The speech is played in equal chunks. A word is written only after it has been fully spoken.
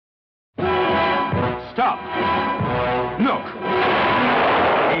Stop. Look.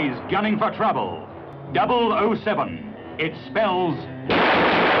 He's gunning for trouble. 007. It spells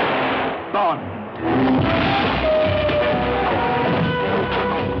Bond.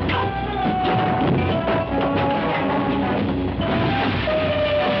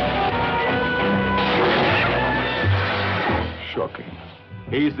 Shocking.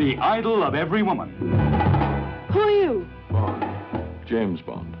 He's the idol of every woman. Who are you? Bond. James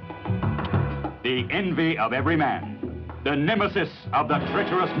Bond. The envy of every man. The nemesis of the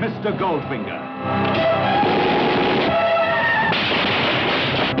treacherous Mr. Goldfinger.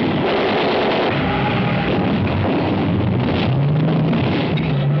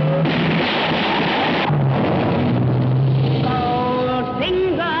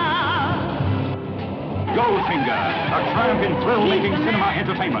 Goldfinger, a triumph in thrill-making cinema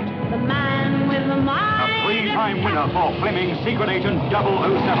entertainment. The man with the mind. A three-time winner for Fleming's Secret Agent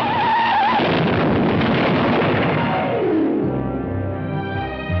 007.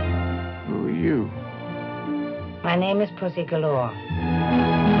 Who are you? My name is Pussy Galore.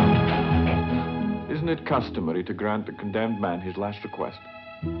 Isn't it customary to grant the condemned man his last request?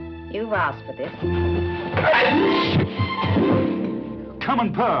 You've asked for this. Come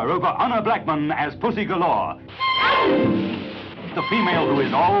and purr over Honor Blackman as Pussy Galore. The female who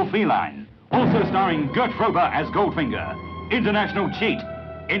is all feline. Also starring Gert Fröbe as Goldfinger. International cheat.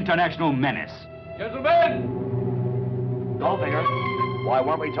 International menace. Gentlemen! Goldfinger, why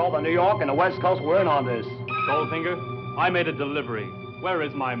weren't we told that New York and the West Coast were in on this? Goldfinger, I made a delivery. Where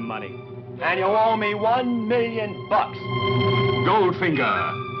is my money? And you owe me $1 million.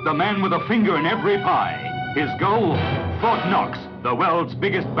 Goldfinger, the man with a finger in every pie. His goal, Fort Knox, the world's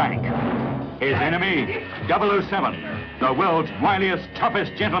biggest bank. His enemy, 007, the world's wiliest,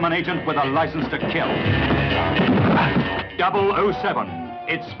 toughest gentleman agent with a license to kill. 007,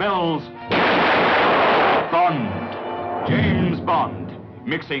 it spells Bond. James Bond,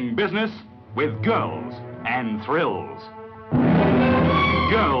 mixing business with girls and thrills.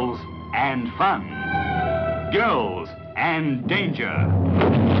 Girls and fun. Girls and danger.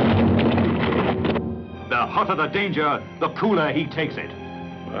 The hotter the danger, the cooler he takes it.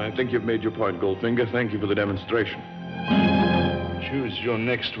 I think you've made your point, Goldfinger. Thank you for the demonstration. Choose your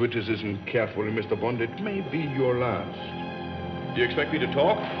next witticism carefully, Mr. Bond. It may be your last. Do you expect me to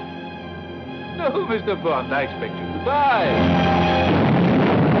talk? No, Mr. Bond, I expect you to die.